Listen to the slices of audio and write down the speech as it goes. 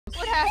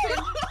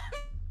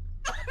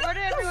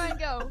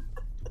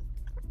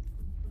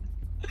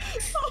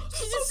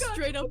just God.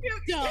 straight up Okay.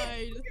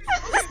 died.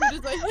 As soon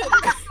as I hit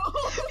her.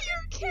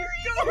 You're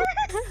carrying her.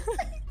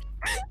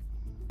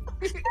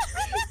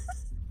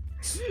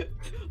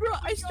 Bro,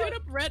 I straight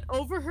up ran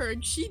over her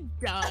and she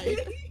died.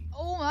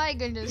 Oh my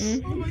goodness.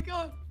 Oh my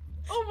god.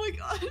 Oh my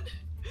god.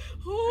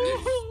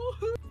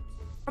 Oh.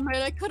 I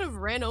mean, I could have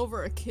ran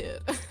over a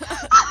kid.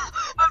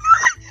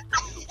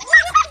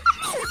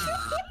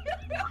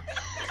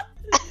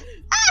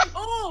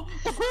 Oh.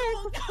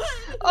 Oh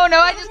god. Oh no,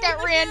 I just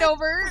got ran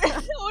over.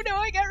 Oh no,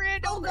 I got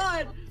ran Oh over.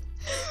 god.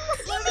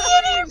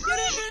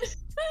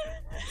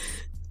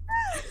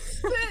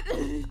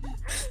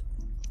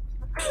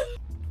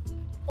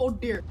 Oh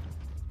dear.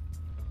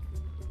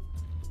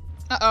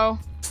 Uh-oh.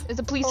 There's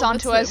the police Oh,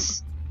 onto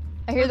that's us.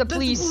 I hear the That's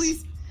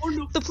police. Oh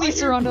no. The police I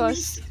hear are onto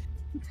police. us.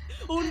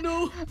 Oh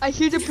no. I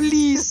hear the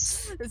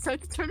police. It's time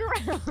to turn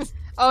around.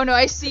 Oh no,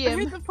 I see I heard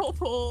him. the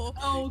popo.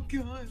 Oh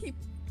god.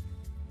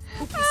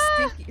 Okay,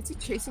 Stinky. Is he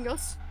chasing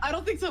us? I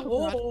don't think so. Oh,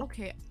 God. Oh.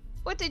 Okay.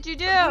 What did you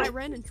I do?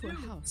 ran into a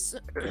house.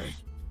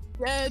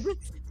 Dead.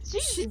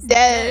 She's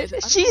dead. I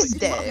don't know She's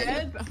what you're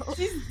dead. talking about.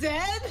 She's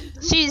dead?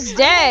 She's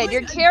dead. my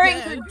You're God, carrying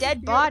dead. her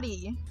dead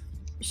body.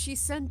 She's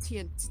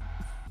sentient.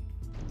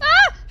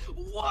 Ah!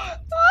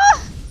 What?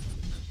 Ah!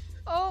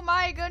 Oh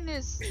my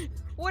goodness.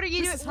 What are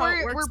you This is doing? how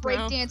it We're works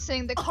now.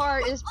 breakdancing. The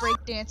car is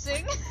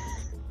breakdancing.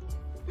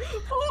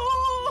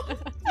 Oh.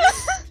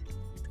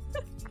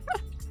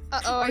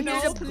 Uh-oh, I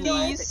hear the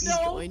police. He's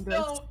joined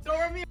us. Don't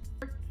run me.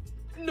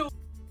 No.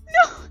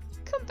 No!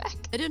 Come back.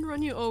 I didn't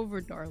run you over,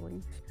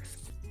 darling.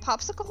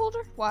 Popsicle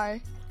holder?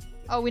 Why?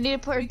 Oh, we need to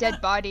put her dead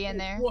body in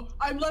there. Whoa,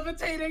 I'm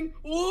levitating.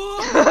 Whoa.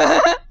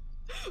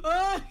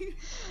 Ah.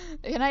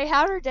 Can I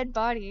have her dead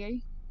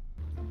body?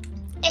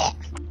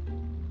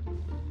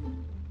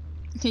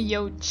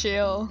 Yo,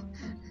 chill.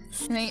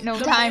 There ain't no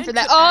The time man for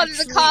that. could Oh, there's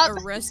a actually cop.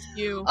 Arrest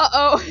you.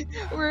 Uh-oh.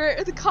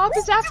 The cop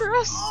is after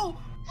us. Oh.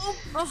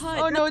 Oh. hi,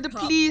 Oh no, not the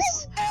cop.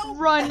 police.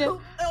 Run.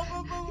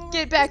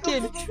 Get back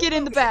in. Get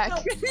in the back.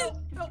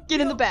 Get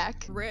in the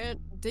back.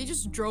 They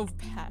just drove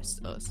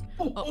past us.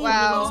 Wow.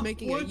 I was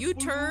making a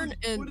U-turn,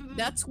 and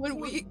that's when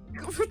we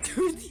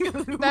turned the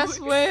other That's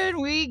way.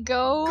 when we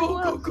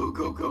Go, go.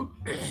 go.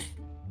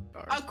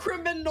 A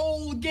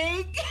criminal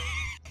gang.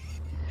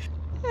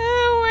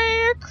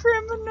 We're a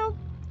criminal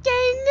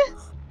gang.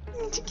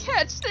 To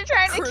catch. They're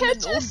trying to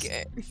catch Criminal us.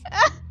 gang.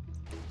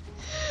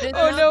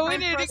 Oh no, we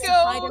need to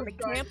Hide in go. the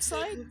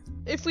campsite.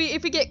 If we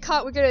get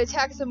caught, we're gonna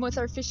attack them with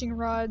our fishing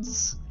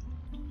rods.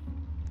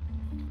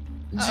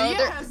 Uh-oh,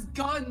 Gia has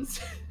guns.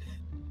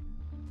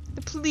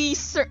 the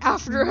police are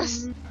after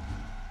us.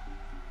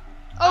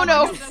 Oh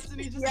no! my God,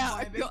 Destiny just Yeah.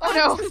 vibing. Oh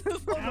no!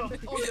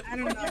 I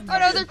don't know. Oh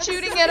no! They're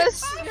shooting at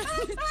us.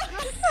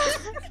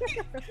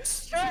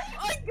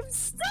 I'm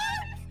stuck.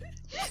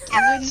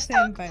 I wouldn't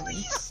stand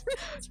violence.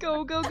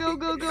 Go! Go.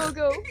 I'm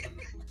going.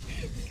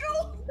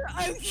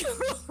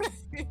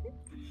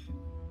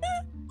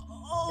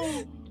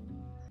 Oh.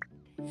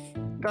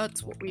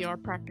 That's what we are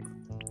practically.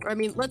 I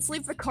mean, let's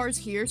leave the cars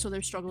here so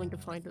they're struggling to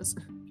find us.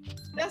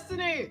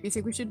 Destiny. You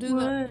think we should do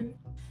that?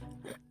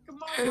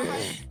 Come on.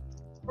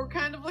 We're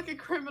kind of like a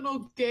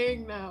criminal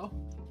gang now.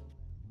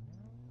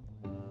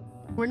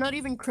 We're not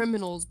even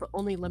criminals, but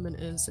only Lemon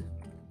is. No,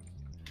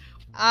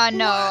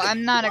 What?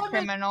 I'm not a Love it.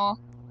 criminal.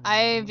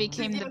 I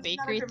became Yeah, the it's not a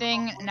bakery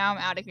criminal. thing. Now I'm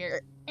out of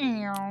here. I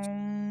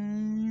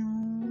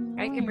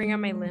can bring out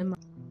my limb.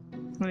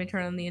 Let me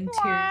turn on the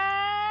interior.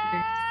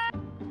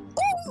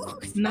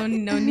 No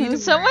need to worry,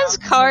 Someone's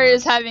I'll car just-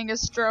 is having a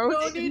stroke.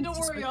 No need to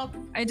worry.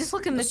 I just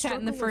look in the chat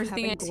and the struggle with first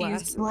thing I having see is,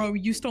 glasses. bro,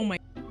 you stole my.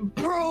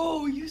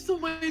 Bro, you stole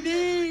my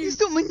name. You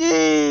stole my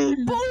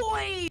name.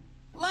 Boy.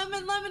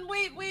 Lemon,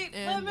 wait,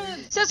 And- Lemon.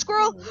 Is that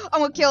squirrel?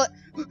 I'm gonna kill it.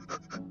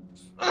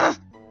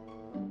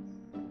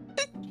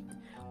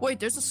 Wait,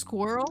 there's a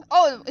squirrel?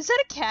 Oh, is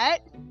that a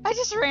cat? I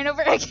just ran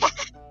over a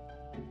cat.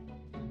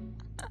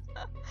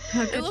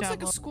 It looks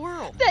like a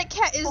squirrel. That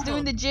cat is Hold doing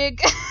on. the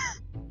jig.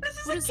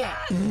 What is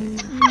that?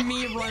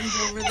 Me runs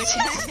over the Eating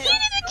cat.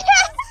 the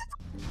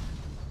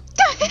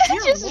cat. I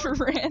just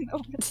ran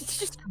over.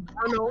 Just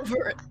run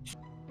over it.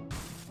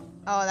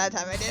 Oh, that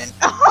time I didn't.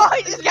 Oh,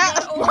 I just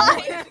got Oh,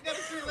 blind. you got a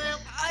free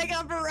lamp. I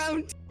got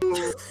around.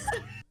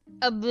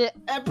 A bit.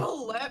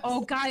 Epaulette.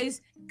 Oh,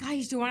 guys, do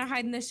you want to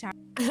hide in the shower?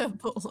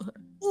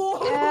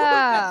 Whoa,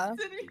 Yeah.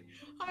 Destiny,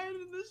 hide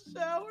in the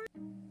shower.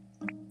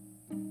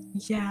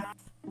 Yeah.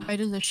 Hide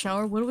in the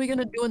shower? What are we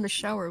gonna do in the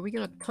shower? Are we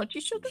gonna touch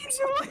each other?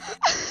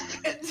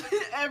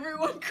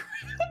 Everyone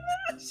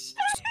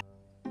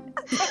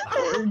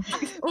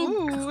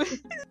Ooh.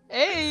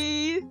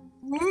 Hey.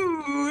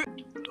 Ooh.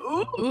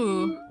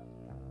 Ooh.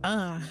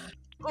 Ah.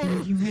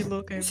 You may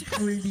look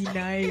pretty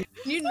nice.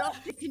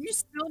 Can you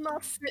still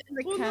not fit in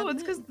the Well, cabinet? no,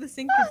 it's because the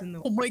sink is in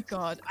the Oh my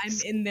god. I'm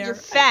in there. You're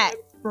fat.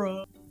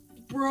 Bro.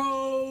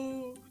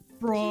 Bro.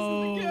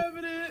 Bro. She's in the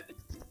cabinet.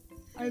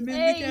 I'm in the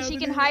Hey, cabinet. she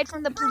can hide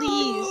from the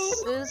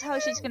police. This is how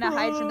she's gonna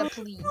hide from the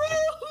police.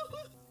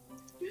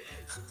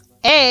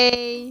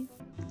 Hey.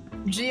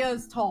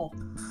 Gia's tall.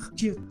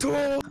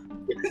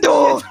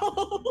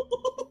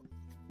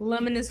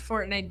 Lemon is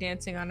Fortnite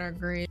dancing on our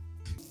grave.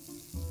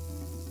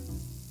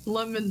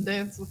 Lemon,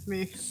 dance with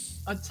me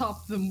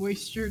atop the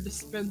moisture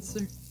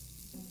dispenser.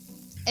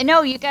 And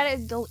no, you gotta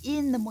go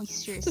in the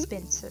moisture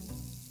dispenser.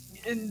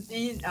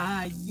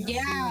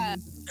 Yeah.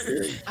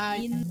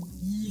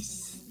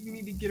 Yes. You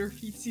need to get her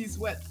feces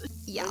wet.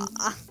 Yeah.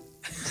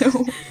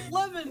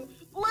 Lemon!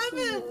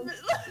 Lemon!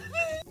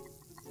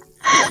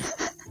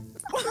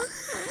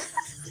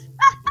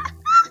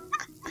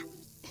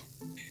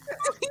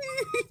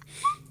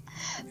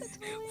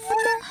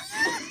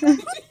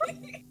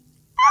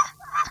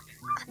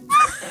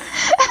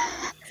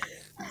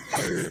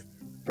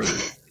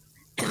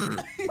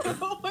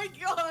 Oh my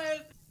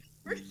god!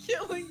 We're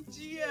killing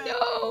GM!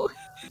 No.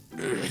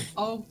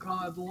 Oh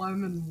god,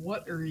 Lemon,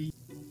 what are you?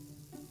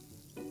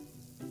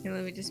 Here,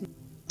 let me just.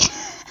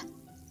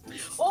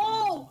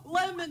 Oh!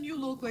 Lemon, you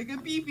look like a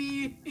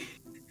BB!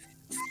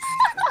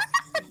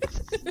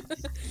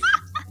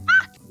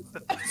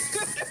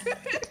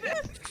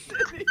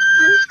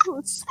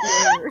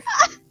 Square.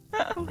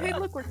 Oh, hey,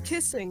 look, we're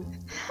kissing.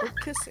 We're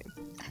kissing.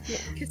 Yeah,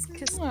 kiss,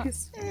 kiss,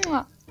 kiss.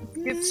 Mwah.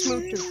 Give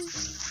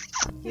smooches.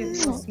 Give me a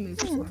smooch.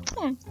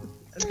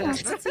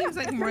 Mwah. That seems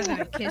like more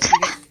than a kiss. You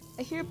get.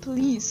 I hear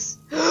police.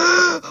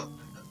 They're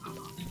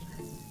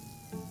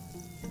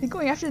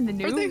going after the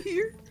Are they noob.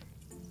 here?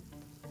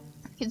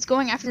 It's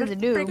going after the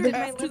noob. Did my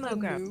After limo the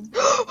go?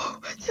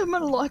 noob. I'm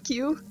gonna lock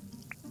you.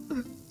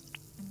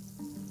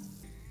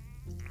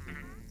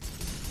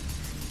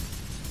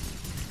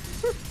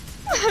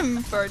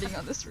 I'm farting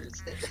on this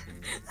roost.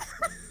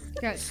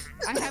 Guys,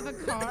 I have a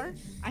car.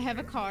 I have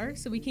a car,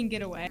 so we can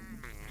get away.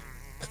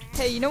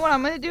 Hey, you know what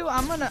I'm gonna do?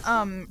 I'm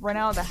gonna run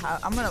out of the house.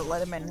 I'm gonna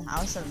let him in the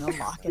house and then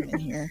lock him in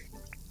here.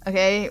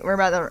 Okay, we're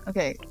about to.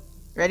 Okay,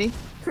 ready?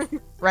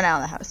 Run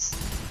out of the house.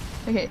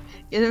 Okay,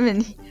 get him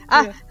in.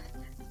 Ah, Yeah.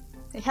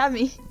 they have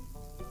me.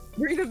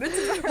 Bring them into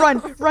the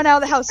Run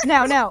out of the house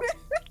now, now.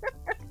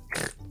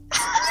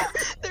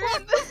 They're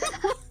in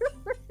the.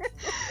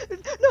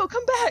 No,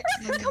 come back,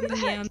 come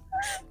back.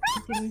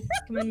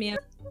 Come on, man.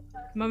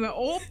 Come on, man.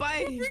 Oh,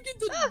 bye. Freaking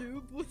the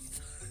noob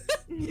with.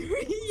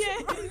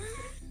 Yeah.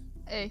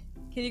 Hey,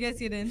 Can you guys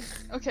get in?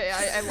 okay,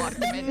 I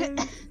locked him in.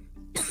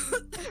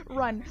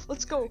 Run,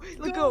 let's go.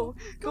 Let's go.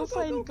 Go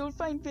find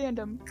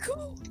Fandom.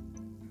 Cool.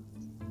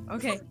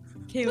 Okay.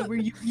 Caleb, where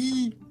you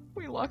be?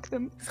 We lock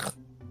them.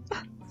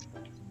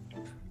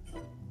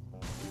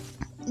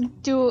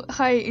 Do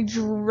high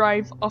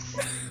drive off.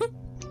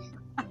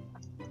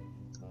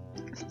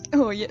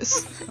 Oh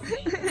yes.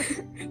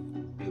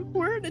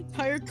 We're an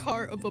entire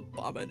car of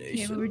abomination.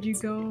 Caleb, where'd you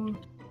go?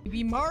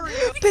 Baby Mario.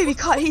 Baby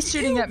caught, he's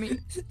shooting at me.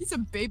 He's a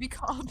baby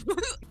cop.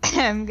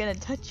 I'm gonna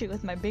touch you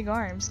with my big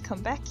arms.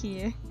 Come back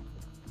here.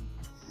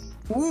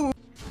 Ooh.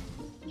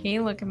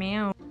 Caleb, come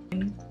out.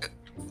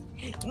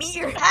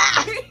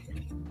 Ah!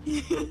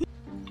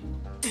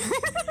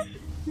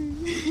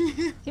 Come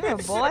here,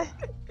 boy.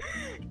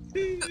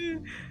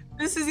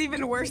 This is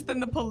even worse than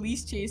the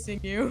police chasing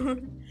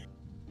you.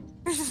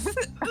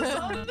 This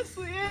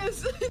honestly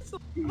is. It's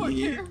more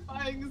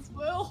terrifying as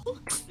well.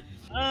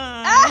 All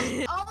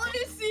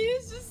I see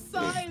is just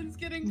signs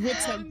getting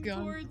What's a flung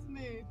gun? towards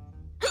me.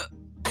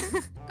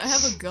 I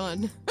have a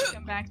gun.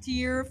 Come back to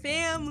your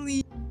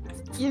family.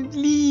 Yeah,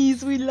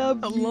 please, we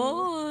love Come you.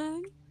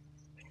 on.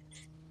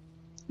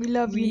 We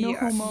love you, no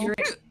homo.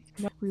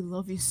 We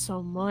love you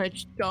so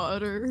much,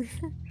 daughter.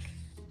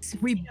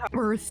 We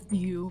birthed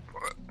you,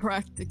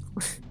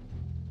 practically.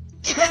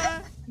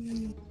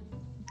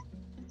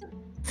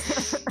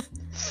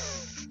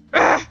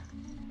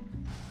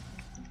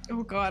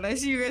 Oh god, I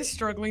see you guys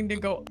struggling to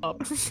go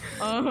up.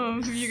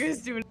 You guys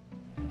doing?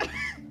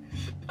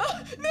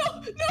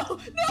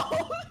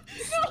 No!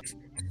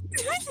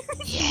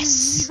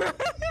 Yes.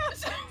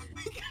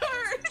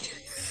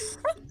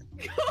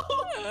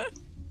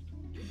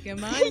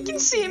 Come on. You can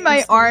see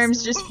my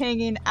arms just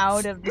hanging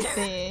out of the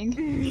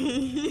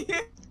thing.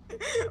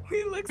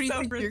 We look Where do you so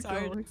think you're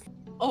retarded. going?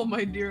 Oh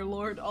my dear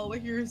lord, all I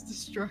hear is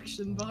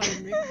destruction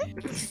behind me.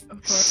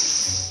 Of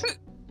course.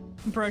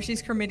 Bro,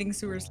 she's committing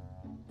suicide.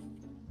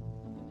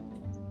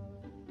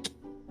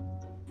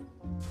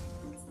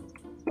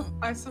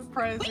 I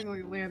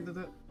surprisingly landed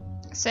it.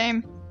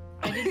 Same.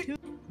 I did too.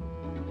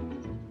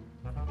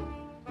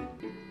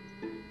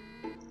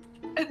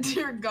 And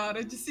dear god,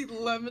 I just see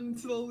Lemon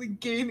slowly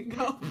gaining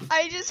up.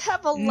 I just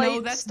have a No,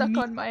 light that's stuck me.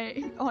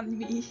 on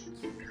me.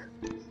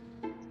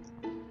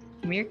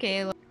 Come here,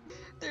 Caleb.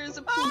 There's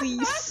a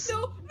police.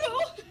 No!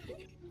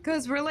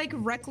 Cause we're like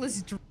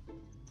reckless.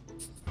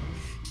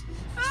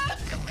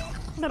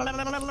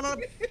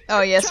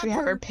 Oh yes, we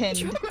have her pinned.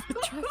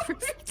 Trapper.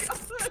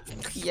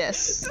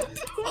 Yes.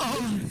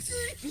 Oh.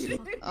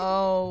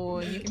 Oh,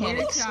 you Come can't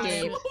here,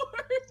 escape. child.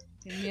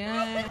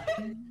 Yeah.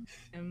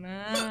 Come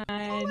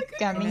on.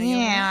 Come No,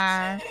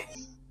 here.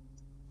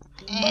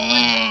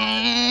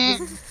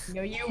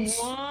 No, you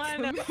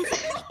wanna. Come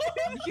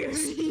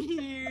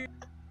here.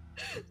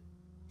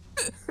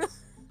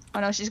 Oh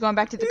no, she's going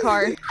back to the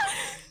car.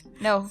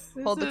 No,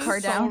 hold the This car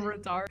is down. So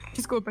retarded.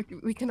 She's going back.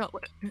 We cannot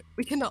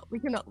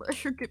let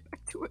her get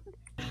back to it.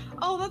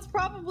 Oh, that's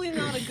probably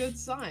not a good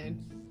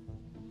sign.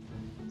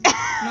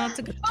 Not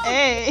to.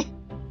 Hey,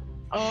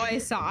 Oh, I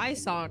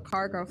saw a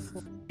cargo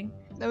flying.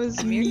 that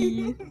was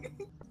me.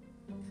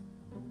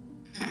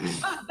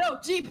 No,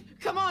 Jeep,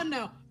 come on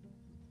now.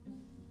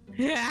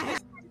 Yeah.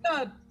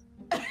 Done.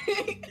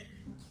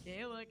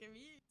 Yeah, look at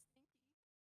me.